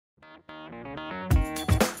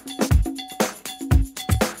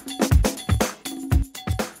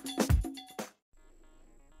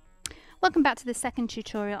Welcome back to the second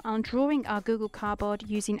tutorial on drawing our Google Cardboard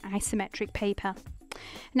using isometric paper.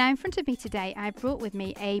 Now in front of me today I brought with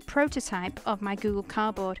me a prototype of my Google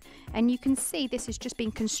Cardboard, and you can see this has just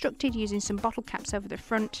been constructed using some bottle caps over the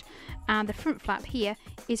front, and the front flap here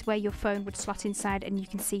is where your phone would slot inside, and you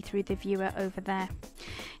can see through the viewer over there.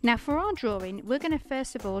 Now for our drawing, we're going to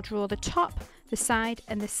first of all draw the top, the side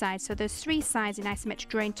and the side. So there's three sides in isometric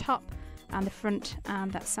drawing: top and the front and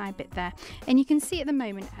that side bit there. And you can see at the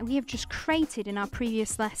moment we have just created in our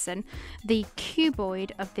previous lesson the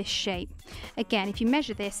cuboid of this shape. Again, if you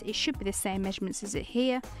measure this, it should be the same measurements as it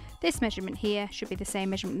here. This measurement here should be the same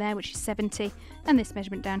measurement there, which is 70, and this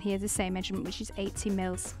measurement down here is the same measurement, which is 80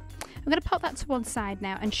 mils. I'm going to pop that to one side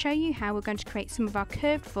now and show you how we're going to create some of our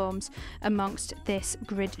curved forms amongst this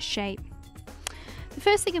grid shape. The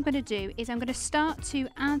first thing I'm going to do is I'm going to start to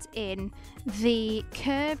add in the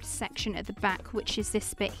curved section at the back, which is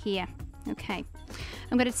this bit here. Okay,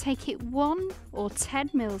 I'm going to take it 1 or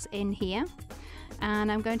 10 mils in here, and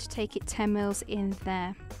I'm going to take it 10 mils in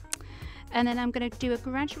there, and then I'm going to do a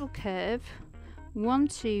gradual curve 1,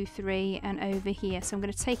 2, 3 and over here. So I'm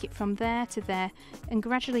going to take it from there to there and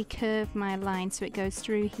gradually curve my line so it goes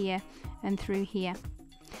through here and through here.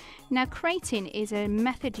 Now crating is a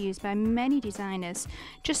method used by many designers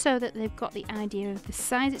just so that they've got the idea of the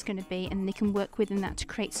size it's going to be and they can work within that to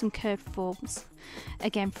create some curved forms.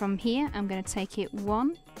 Again, from here I'm going to take it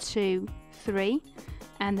 1, 2, 3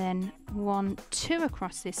 and then 1, 2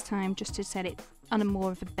 across this time, just to set it on a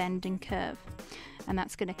more of a bend and curve, and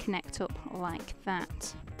that's going to connect up like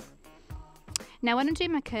that. Now when I'm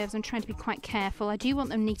doing my curves, I'm trying to be quite careful. I do want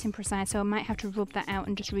them neat and precise, so I might have to rub that out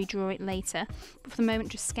and just redraw it later. But for the moment,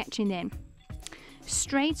 just sketching in.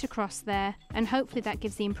 Straight across there, and hopefully that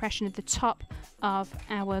gives the impression of the top of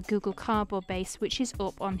our Google Cardboard base, which is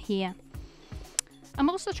up on here. I'm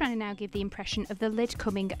also trying to now give the impression of the lid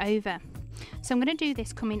coming over. So I'm going to do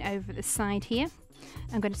this coming over the side here.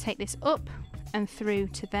 I'm going to take this up and through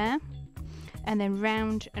to there, and then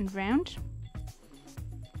round and round.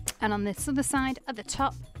 And on this other side at the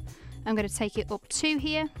top, I'm going to take it up to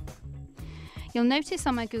here. You'll notice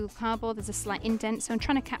on my Google Cardboard there's a slight indent, so I'm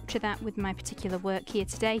trying to capture that with my particular work here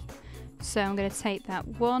today. So I'm going to take that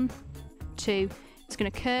 1, 2, it's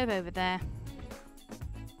going to curve over there,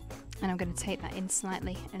 and I'm going to take that in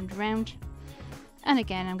slightly and round. And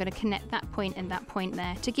again, I'm going to connect that point and that point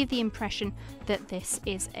there to give the impression that this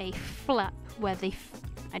is a flap where the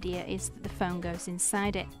idea is that the phone goes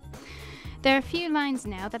inside it. There are a few lines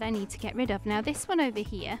now that I need to get rid of. Now this one over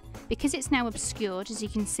here, because it's now obscured, as you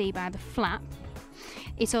can see by the flap,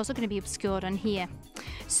 it's also going to be obscured on here.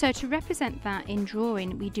 So to represent that in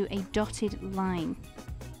drawing, we do a dotted line.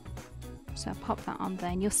 So I'll pop that on there,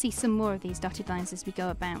 and you'll see some more of these dotted lines as we go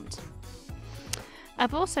about.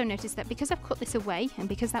 I've also noticed that because I've cut this away, and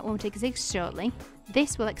because that won't exist shortly,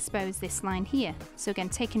 this will expose this line here. So again,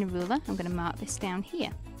 taking a ruler, I'm going to mark this down here.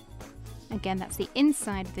 Again, that's the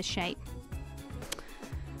inside of the shape.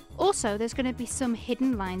 Also, there's going to be some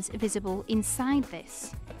hidden lines visible inside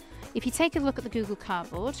this. If you take a look at the Google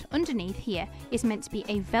Cardboard, underneath here is meant to be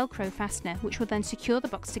a Velcro fastener, which will then secure the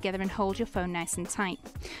box together and hold your phone nice and tight.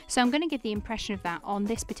 So I'm going to give the impression of that on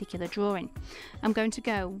this particular drawing. I'm going to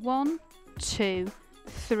go 1, 2,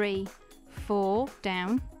 3, 4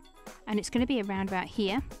 down, and it's going to be around about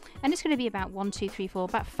here, and it's going to be about 1, 2, 3, 4,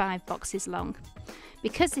 about 5 boxes long.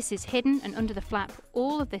 Because this is hidden and under the flap,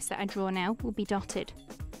 all of this that I draw now will be dotted.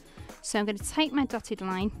 So I'm going to take my dotted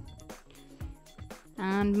line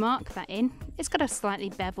and mark that in. It's got a slightly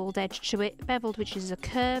beveled edge to it, beveled, which is a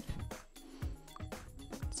curve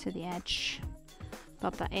to the edge.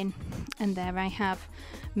 Bob that in, and there I have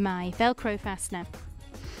my Velcro fastener.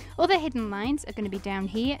 Other hidden lines are going to be down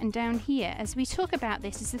here and down here, as we talk about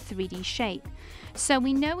this as a 3D shape. So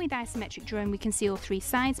we know with isometric drawing we can see all 3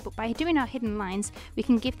 sides, but by doing our hidden lines we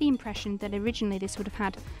can give the impression that originally this would have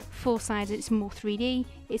had 4 sides. It's more 3D,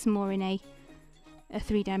 it's more in a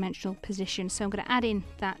 3-dimensional position. So I'm going to add in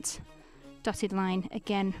that dotted line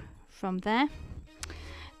again from there,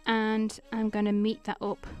 and I'm going to meet that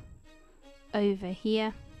up over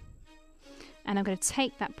here. And I'm going to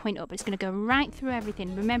take that point up. It's going to go right through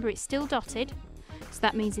everything. Remember, it's still dotted, so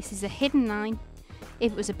that means this is a hidden line.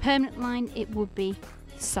 If it was a permanent line, it would be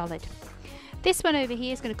solid. This one over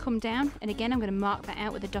here is going to come down, and again I'm going to mark that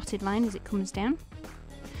out with a dotted line as it comes down.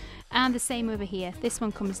 And the same over here. This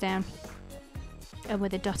one comes down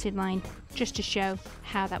with a dotted line, just to show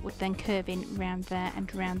how that would then curve in round there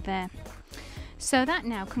and round there. So that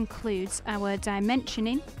now concludes our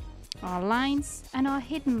dimensioning our lines and our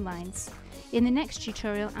hidden lines. In the next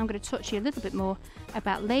tutorial, I'm going to touch you a little bit more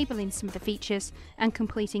about labelling some of the features and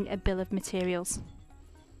completing a bill of materials.